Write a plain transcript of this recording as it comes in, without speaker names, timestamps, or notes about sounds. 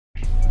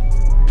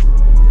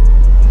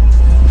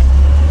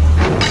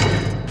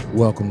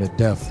Welcome to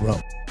Death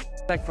Row.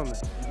 Take from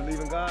it. You believe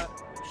in God?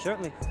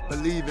 Certainly.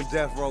 Believe in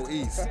Death Row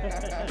East.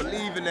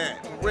 Believe in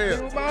that. For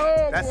real.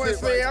 That's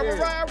it right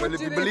there. But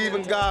if you believe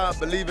in God,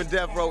 believe in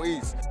Death Row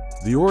East.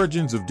 The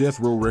origins of Death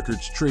Row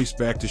Records trace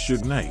back to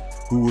Suge Knight,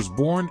 who was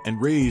born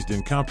and raised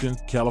in Compton,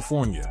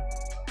 California.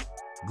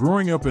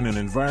 Growing up in an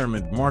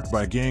environment marked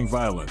by gang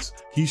violence,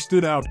 he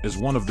stood out as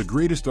one of the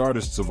greatest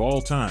artists of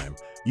all time,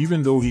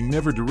 even though he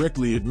never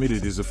directly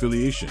admitted his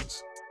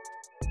affiliations.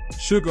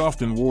 Suge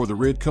often wore the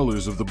red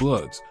colors of the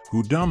Bloods,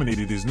 who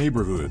dominated his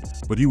neighborhood,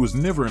 but he was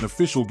never an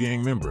official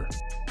gang member.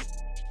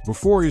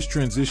 Before his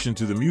transition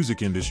to the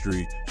music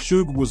industry,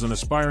 Suge was an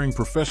aspiring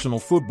professional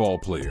football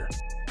player.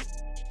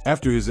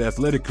 After his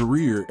athletic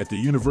career at the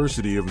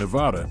University of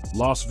Nevada,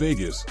 Las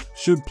Vegas,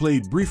 Suge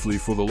played briefly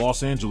for the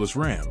Los Angeles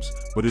Rams,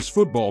 but his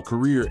football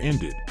career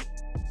ended.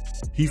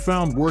 He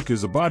found work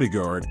as a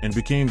bodyguard and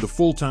became the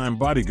full-time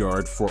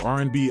bodyguard for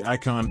R&B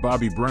icon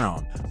Bobby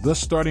Brown, thus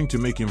starting to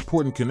make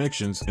important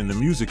connections in the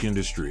music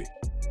industry.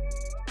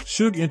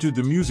 Suge entered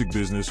the music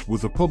business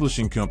with a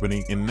publishing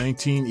company in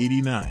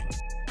 1989.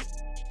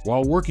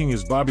 While working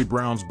as Bobby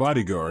Brown's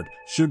bodyguard,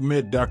 Suge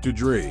met Dr.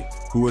 Dre,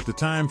 who at the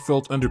time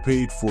felt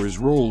underpaid for his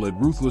role at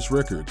Ruthless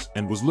Records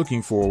and was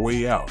looking for a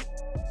way out.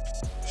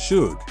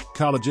 Suge,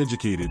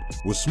 college-educated,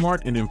 was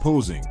smart and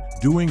imposing,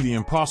 doing the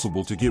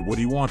impossible to get what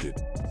he wanted.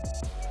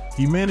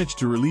 He managed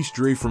to release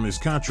Dre from his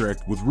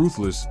contract with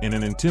Ruthless in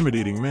an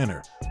intimidating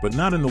manner, but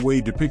not in the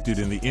way depicted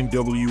in the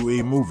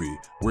NWA movie,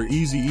 where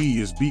Eazy-E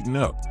is beaten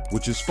up,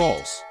 which is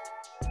false.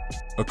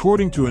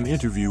 According to an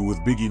interview with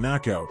Biggie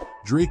Knockout,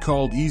 Dre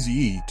called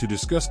Eazy-E to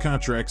discuss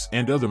contracts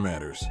and other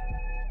matters.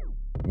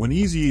 When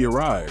Eazy-E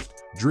arrived,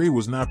 Dre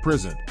was not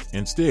present.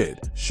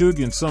 Instead,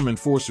 Suge and some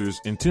enforcers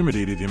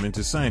intimidated him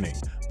into signing,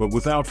 but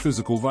without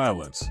physical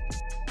violence.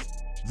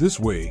 This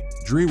way,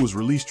 Dre was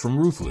released from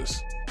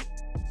Ruthless.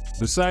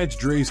 Besides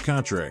Dre's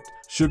contract,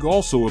 Suge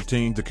also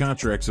obtained the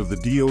contracts of the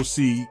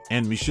DOC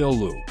and Michelle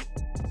Lou.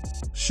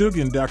 Suge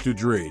and Dr.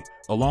 Dre,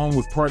 along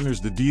with partners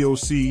the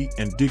DOC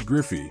and Dick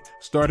Griffey,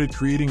 started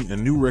creating a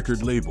new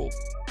record label.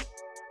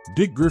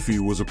 Dick Griffey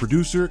was a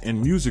producer and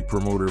music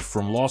promoter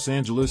from Los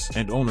Angeles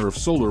and owner of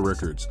Solar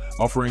Records,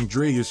 offering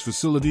Dre his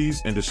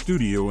facilities and a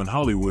studio in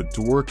Hollywood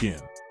to work in.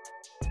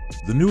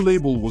 The new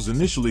label was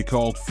initially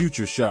called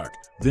Future Shock,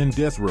 then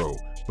Death Row,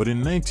 but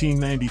in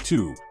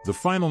 1992, the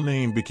final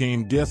name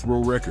became Death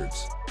Row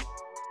Records.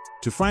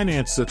 To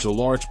finance such a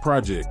large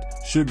project,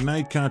 Suge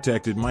Knight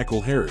contacted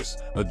Michael Harris,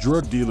 a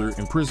drug dealer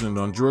imprisoned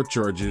on drug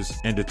charges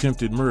and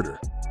attempted murder.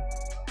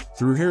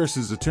 Through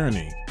Harris's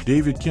attorney,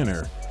 David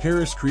Kenner,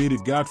 Harris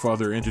created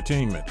Godfather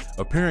Entertainment,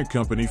 a parent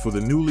company for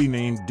the newly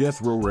named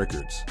Death Row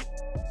Records.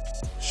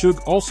 Suge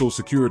also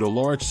secured a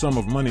large sum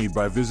of money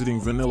by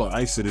visiting Vanilla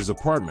Ice at his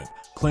apartment,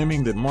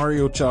 claiming that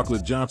Mario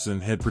Chocolate Johnson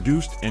had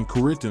produced and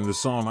co-written the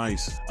song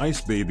Ice,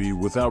 Ice Baby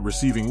without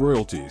receiving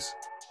royalties.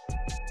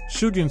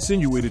 Suge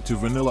insinuated to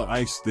Vanilla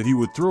Ice that he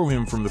would throw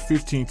him from the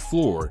 15th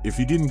floor if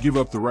he didn't give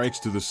up the rights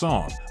to the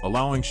song,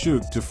 allowing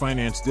Suge to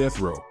finance Death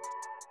Row.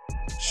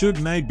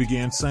 Suge Knight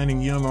began signing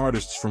young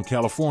artists from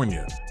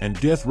California, and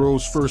Death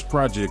Row's first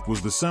project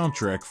was the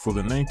soundtrack for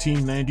the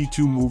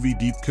 1992 movie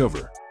Deep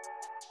Cover.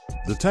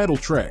 The title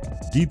track,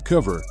 Deep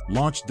Cover,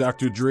 launched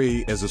Dr.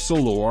 Dre as a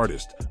solo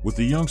artist, with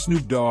the young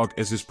Snoop Dogg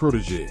as his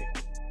protege.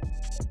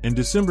 In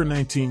December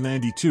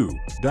 1992,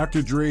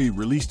 Dr. Dre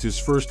released his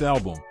first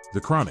album,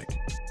 The Chronic.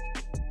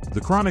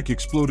 The Chronic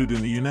exploded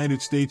in the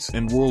United States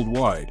and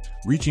worldwide,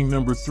 reaching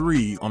number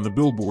 3 on the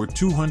Billboard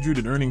 200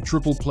 and earning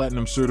triple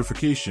platinum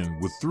certification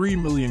with 3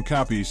 million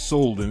copies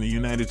sold in the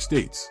United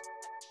States.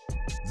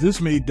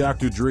 This made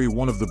Dr. Dre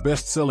one of the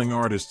best-selling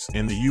artists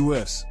in the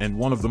US and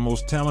one of the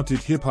most talented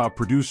hip-hop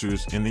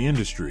producers in the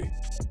industry.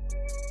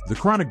 The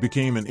Chronic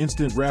became an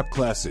instant rap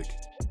classic.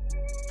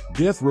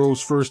 Death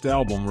Row's first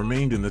album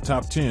remained in the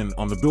top 10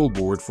 on the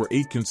Billboard for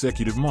 8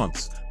 consecutive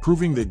months,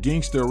 proving that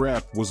gangsta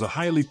rap was a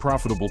highly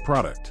profitable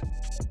product.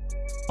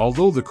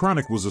 Although The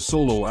Chronic was a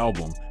solo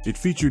album, it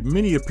featured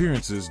many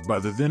appearances by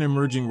the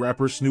then-emerging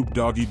rapper Snoop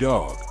Doggy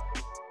Dogg.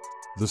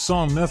 The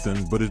song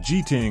Nothing But a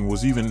G-Tang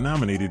was even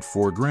nominated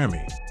for a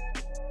Grammy.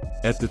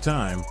 At the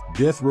time,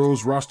 Death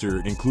Row's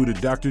roster included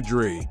Dr.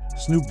 Dre,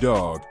 Snoop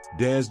Dogg,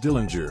 Daz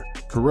Dillinger,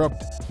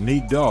 Corrupt,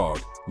 Nate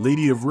Dogg,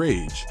 Lady of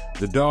Rage,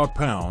 The Dogg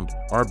Pound,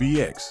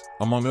 RBX,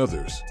 among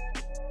others.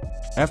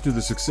 After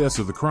the success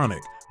of The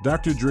Chronic,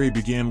 Dr. Dre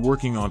began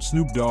working on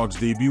Snoop Dogg's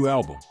debut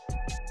album.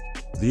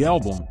 The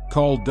album,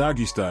 called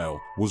Doggy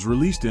Style, was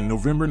released in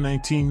November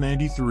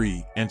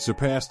 1993 and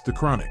surpassed The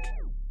Chronic.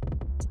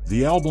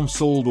 The album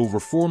sold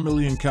over 4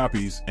 million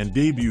copies and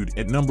debuted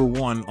at number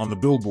 1 on the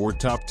Billboard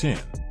Top 10.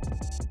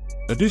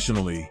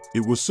 Additionally,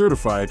 it was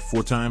certified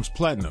 4 times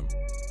platinum.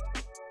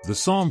 The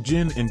song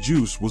Gin and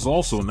Juice was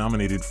also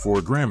nominated for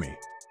a Grammy.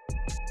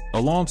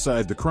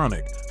 Alongside The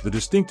Chronic, the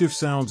distinctive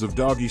sounds of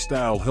Doggy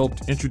Style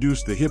helped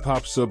introduce the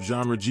hip-hop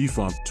subgenre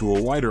G-Funk to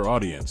a wider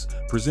audience,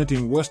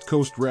 presenting West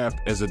Coast rap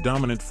as a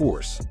dominant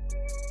force.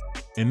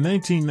 In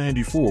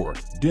 1994,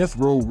 Death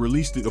Row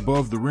released the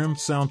Above the Rim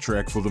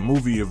soundtrack for the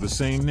movie of the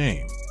same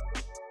name.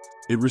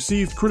 It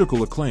received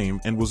critical acclaim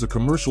and was a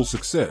commercial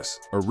success,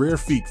 a rare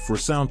feat for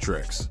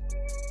soundtracks.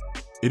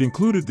 It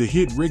included the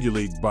hit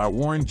Regulate by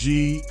Warren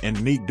G.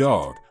 and Nate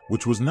Dogg,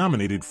 which was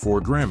nominated for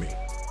a Grammy.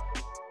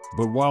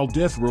 But while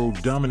Death Row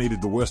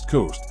dominated the West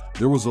Coast,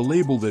 there was a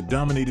label that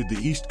dominated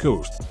the East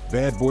Coast,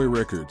 Bad Boy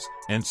Records,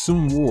 and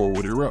soon war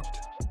would erupt.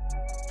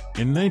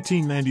 In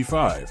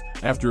 1995,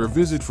 after a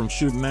visit from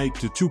Suge Knight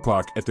to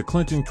Tupac at the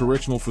Clinton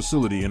Correctional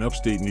Facility in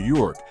upstate New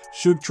York,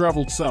 Suge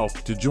traveled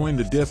south to join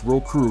the Death Row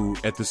crew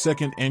at the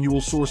second annual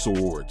Source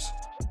Awards.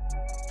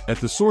 At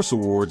the Source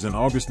Awards in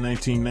August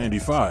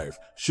 1995,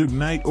 Suge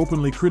Knight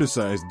openly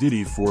criticized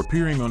Diddy for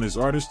appearing on his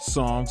artists'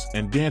 songs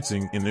and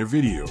dancing in their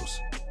videos.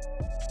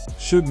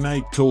 Suge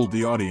Knight told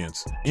the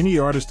audience, "Any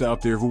artist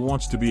out there who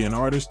wants to be an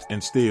artist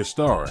and stay a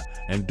star,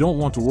 and don't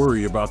want to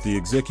worry about the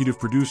executive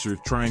producer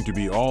trying to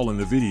be all in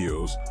the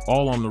videos,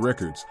 all on the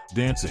records,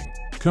 dancing,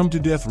 come to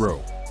Death Row."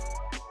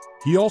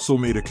 He also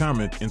made a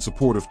comment in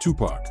support of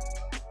Tupac.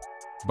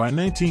 By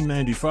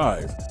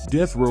 1995,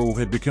 Death Row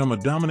had become a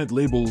dominant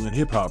label in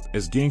hip-hop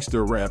as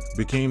gangsta rap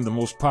became the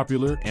most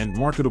popular and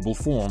marketable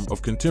form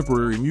of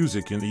contemporary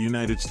music in the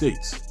United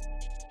States.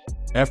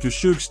 After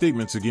Suge's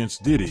statements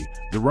against Diddy,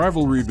 the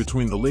rivalry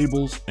between the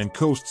labels and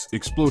coasts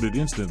exploded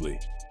instantly.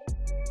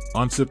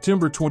 On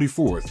September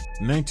 24,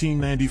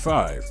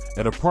 1995,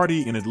 at a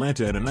party in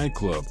Atlanta at a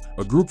nightclub,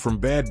 a group from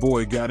Bad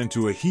Boy got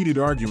into a heated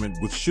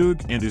argument with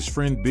Suge and his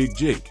friend Big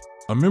Jake,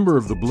 a member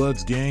of the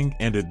Bloods gang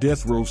and a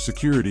Death Row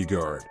security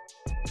guard.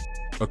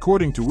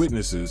 According to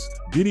witnesses,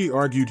 Diddy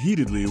argued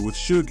heatedly with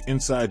Suge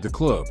inside the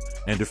club,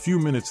 and a few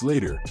minutes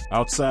later,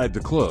 outside the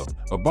club,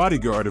 a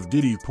bodyguard of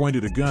Diddy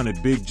pointed a gun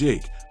at Big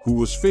Jake, who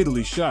was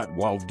fatally shot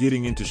while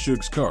getting into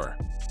Suge's car.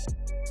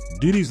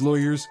 Diddy's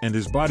lawyers and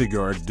his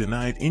bodyguard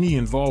denied any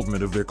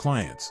involvement of their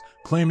clients,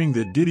 claiming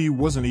that Diddy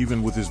wasn't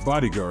even with his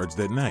bodyguards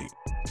that night.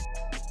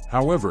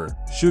 However,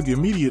 Suge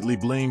immediately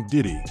blamed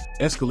Diddy,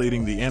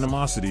 escalating the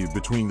animosity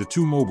between the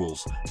two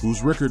moguls,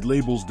 whose record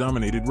labels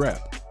dominated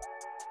rap.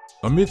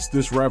 Amidst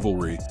this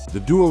rivalry,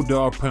 the duo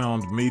Dog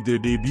Pound made their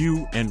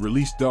debut and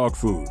released Dog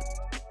Food.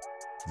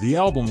 The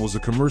album was a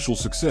commercial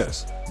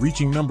success,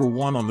 reaching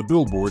 #1 on the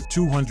Billboard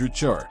 200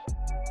 chart.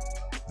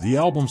 The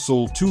album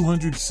sold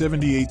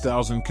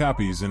 278,000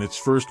 copies in its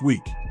first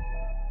week.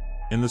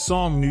 In the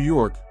song New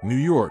York, New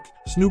York,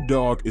 Snoop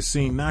Dogg is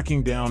seen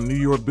knocking down New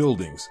York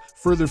buildings,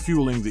 further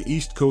fueling the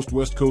East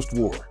Coast-West Coast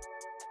war.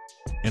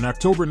 In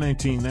October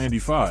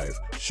 1995,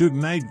 Suge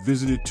Knight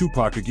visited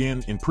Tupac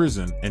again in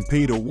prison and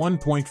paid a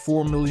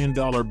 $1.4 million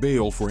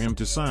bail for him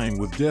to sign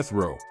with Death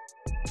Row.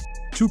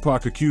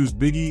 Tupac accused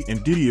Biggie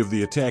and Diddy of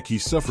the attack he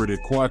suffered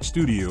at Quad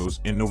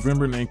Studios in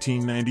November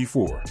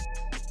 1994.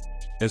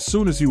 As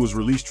soon as he was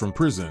released from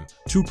prison,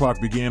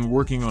 Tupac began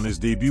working on his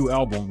debut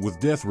album with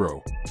Death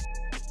Row.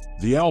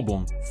 The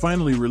album,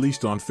 finally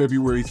released on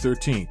February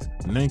 13,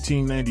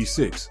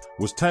 1996,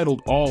 was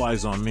titled All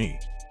Eyez on Me.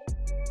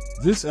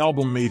 This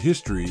album made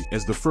history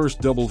as the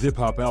first double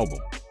hip-hop album.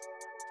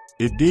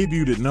 It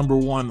debuted at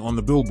 #1 on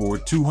the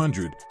Billboard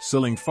 200,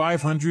 selling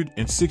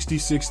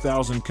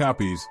 566,000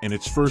 copies in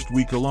its first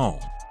week alone.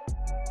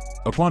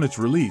 Upon its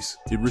release,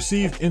 it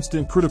received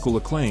instant critical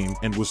acclaim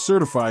and was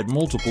certified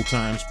multiple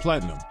times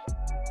platinum.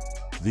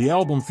 The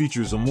album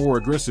features a more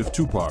aggressive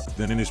Tupac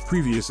than in his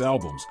previous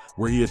albums,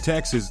 where he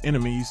attacks his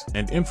enemies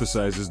and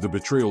emphasizes the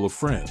betrayal of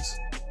friends.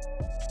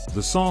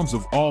 The songs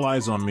of All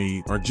Eyez on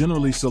Me are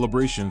generally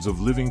celebrations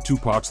of living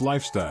Tupac's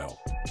lifestyle.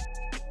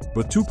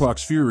 But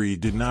Tupac's fury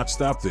did not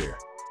stop there.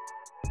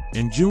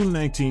 In June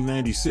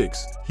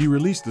 1996, he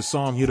released the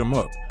song Hit 'Em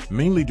Up,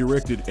 mainly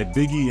directed at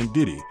Biggie and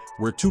Diddy,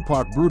 where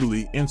Tupac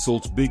brutally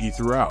insults Biggie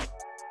throughout.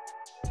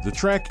 The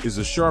track is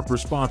a sharp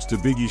response to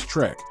Biggie's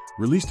track,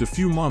 released a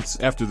few months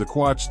after the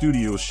Quad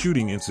Studios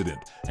shooting incident,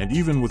 and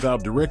even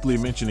without directly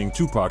mentioning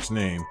Tupac's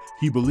name,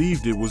 he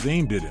believed it was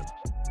aimed at him.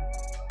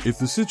 If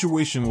the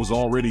situation was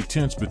already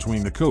tense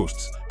between the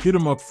coasts, Hit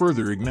 'Em Up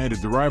further ignited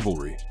the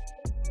rivalry.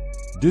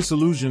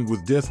 Disillusioned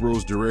with Death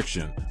Row's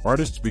direction,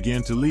 artists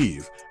began to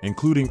leave,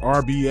 including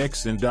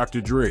RBX and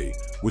Dr. Dre,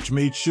 which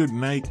made Suge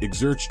Knight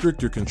exert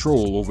stricter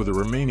control over the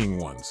remaining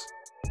ones.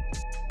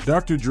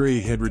 Dr. Dre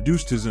had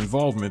reduced his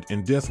involvement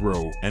in Death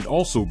Row and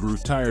also grew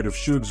tired of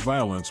Suge's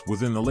violence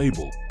within the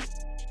label.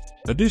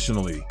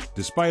 Additionally,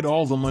 despite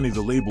all the money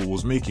the label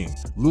was making,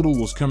 little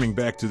was coming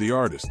back to the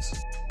artists.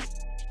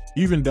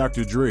 Even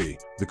Dr. Dre,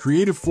 the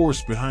creative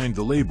force behind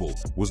the label,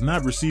 was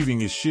not receiving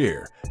his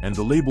share, and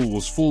the label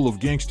was full of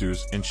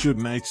gangsters in Suge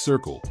Knight's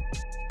circle.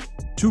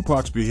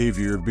 Tupac's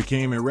behavior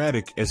became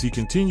erratic as he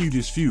continued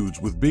his feuds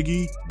with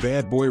Biggie,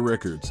 Bad Boy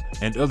Records,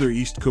 and other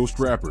East Coast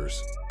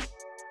rappers.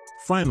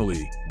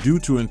 Finally, due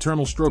to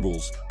internal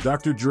struggles,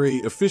 Dr.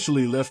 Dre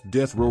officially left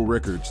Death Row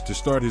Records to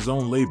start his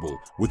own label,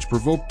 which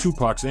provoked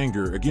Tupac's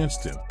anger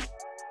against him.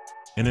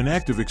 In an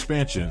act of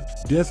expansion,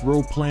 Death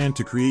Row planned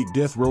to create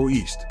Death Row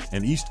East,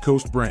 an East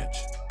Coast branch.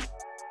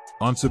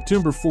 On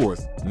September 4,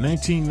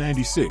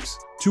 1996,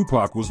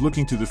 Tupac was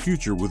looking to the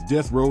future with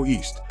Death Row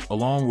East,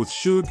 along with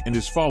Suge and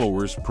his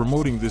followers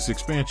promoting this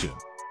expansion.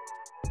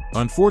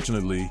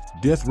 Unfortunately,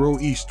 Death Row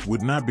East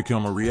would not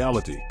become a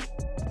reality.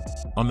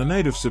 On the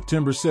night of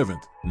September 7,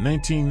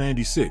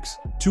 1996,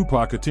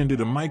 Tupac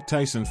attended a Mike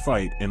Tyson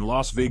fight in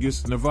Las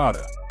Vegas,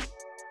 Nevada.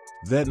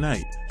 That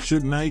night,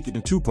 Suge Knight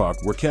and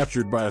Tupac were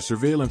captured by a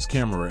surveillance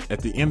camera at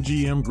the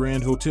MGM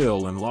Grand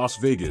Hotel in Las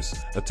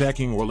Vegas,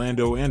 attacking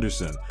Orlando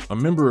Anderson, a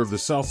member of the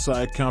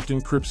Southside Compton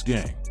Crips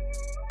gang.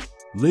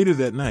 Later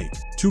that night,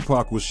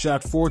 Tupac was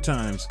shot 4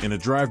 times in a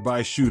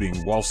drive-by shooting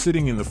while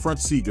sitting in the front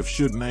seat of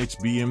Suge Knight's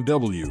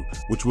BMW,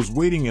 which was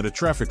waiting at a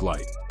traffic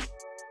light.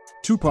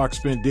 Tupac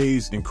spent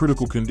days in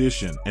critical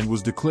condition and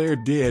was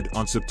declared dead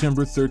on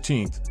September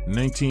 13,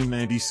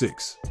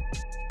 1996.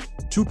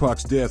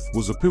 Tupac's death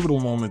was a pivotal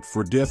moment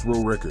for Death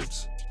Row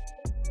Records.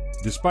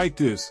 Despite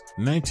this,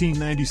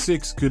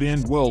 1996 could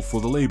end well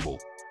for the label.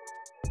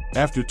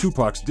 After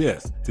Tupac's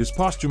death, his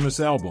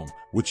posthumous album,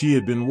 which he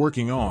had been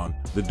working on,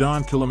 The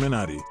Don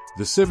Killuminati,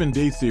 The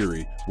 7-Day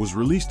Theory, was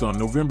released on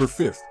November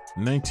 5,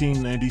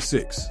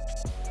 1996.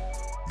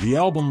 The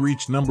album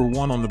reached number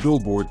 1 on the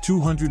Billboard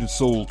 200 and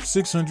sold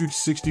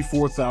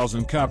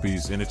 664,000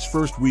 copies in its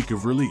first week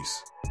of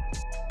release.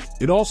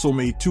 It also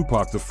made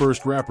Tupac the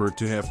first rapper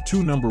to have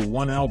 2 number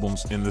 1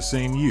 albums in the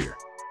same year.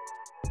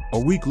 A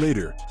week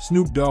later,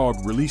 Snoop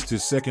Dogg released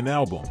his second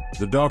album,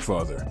 The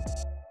Dogfather.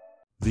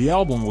 The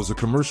album was a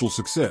commercial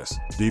success,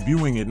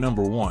 debuting at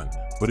number 1,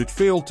 but it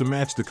failed to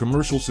match the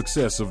commercial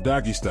success of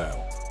Doggy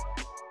Style.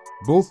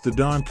 Both The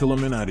Don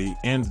Killuminati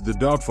and The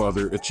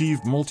Dogfather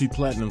achieved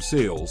multi-platinum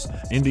sales,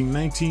 ending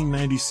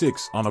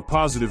 1996 on a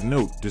positive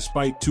note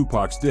despite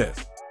Tupac's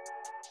death.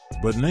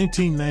 But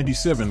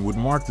 1997 would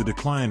mark the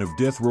decline of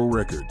Death Row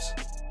Records.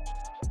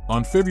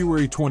 On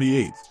February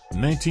 28,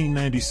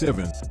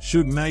 1997,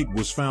 Suge Knight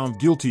was found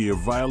guilty of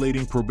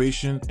violating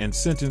probation and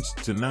sentenced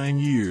to 9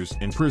 years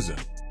in prison.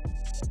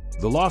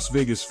 The Las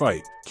Vegas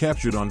fight,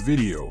 captured on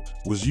video,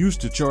 was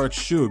used to charge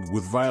Suge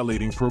with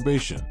violating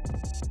probation.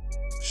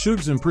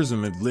 Suge's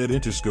imprisonment led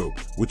Interscope,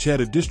 which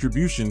had a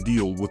distribution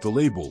deal with the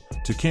label,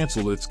 to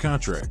cancel its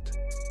contract.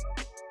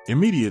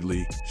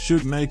 Immediately,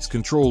 Suge Knight's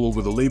control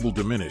over the label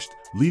diminished,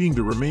 leading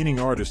the remaining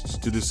artists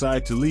to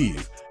decide to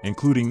leave,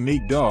 including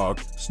Nate Dogg,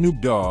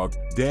 Snoop Dogg,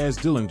 Daz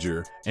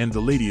Dillinger, and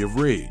the Lady of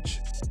Rage.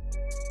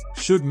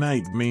 Suge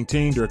Knight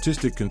maintained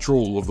artistic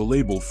control of the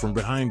label from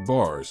behind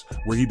bars,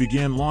 where he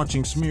began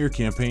launching smear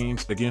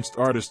campaigns against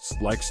artists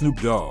like Snoop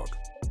Dogg.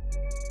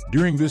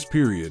 During this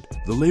period,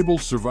 the label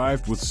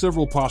survived with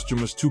several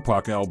posthumous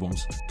Tupac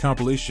albums,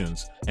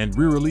 compilations, and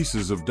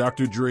re-releases of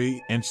Dr.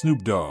 Dre and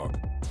Snoop Dogg.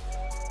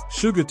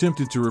 Suge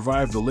attempted to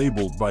revive the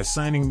label by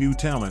signing new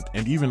talent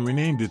and even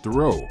renamed it The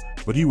Row,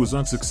 but he was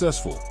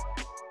unsuccessful.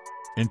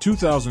 In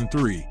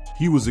 2003,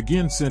 he was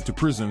again sent to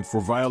prison for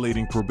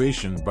violating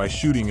probation by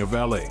shooting a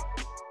valet.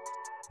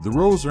 The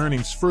Row's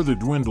earnings further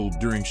dwindled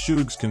during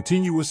Suge's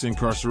continuous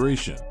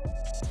incarceration.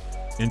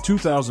 In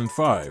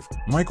 2005,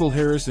 Michael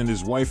Harris and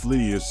his wife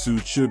Lydia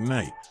sued Suge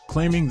Knight,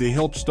 claiming they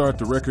helped start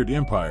the record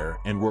empire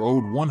and were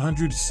owed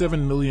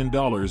 $107 million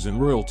in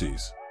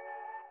royalties.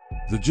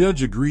 The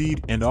judge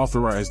agreed and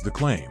authorized the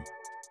claim.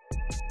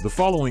 The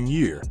following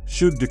year,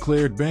 Suge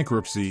declared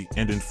bankruptcy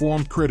and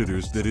informed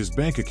creditors that his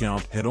bank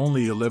account had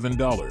only $11.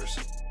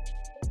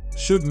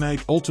 Suge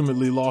Knight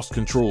ultimately lost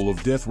control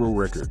of Death Row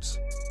Records.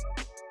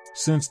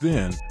 Since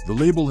then, the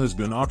label has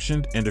been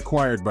auctioned and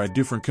acquired by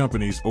different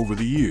companies over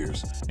the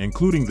years,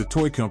 including the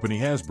toy company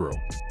Hasbro.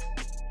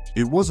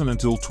 It wasn't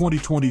until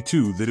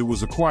 2022 that it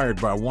was acquired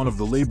by one of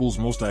the label's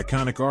most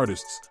iconic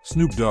artists,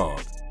 Snoop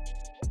Dogg.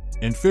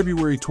 In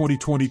February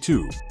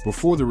 2022,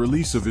 before the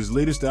release of his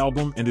latest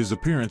album and his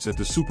appearance at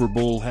the Super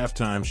Bowl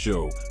halftime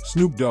show,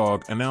 Snoop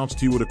Dogg announced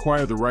he would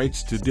acquire the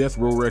rights to Death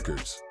Row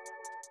Records.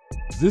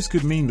 This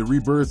could mean the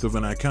rebirth of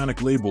an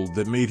iconic label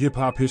that made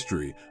hip-hop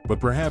history, but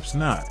perhaps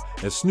not,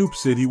 as Snoop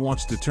said he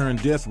wants to turn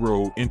Death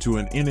Row into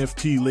an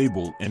NFT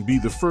label and be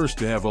the first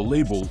to have a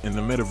label in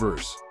the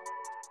metaverse.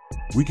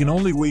 We can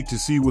only wait to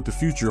see what the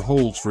future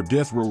holds for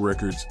Death Row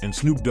Records in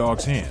Snoop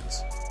Dogg's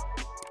hands.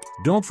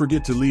 Don't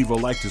forget to leave a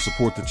like to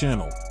support the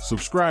channel,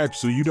 subscribe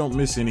so you don't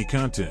miss any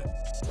content.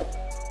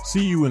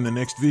 See you in the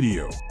next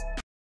video.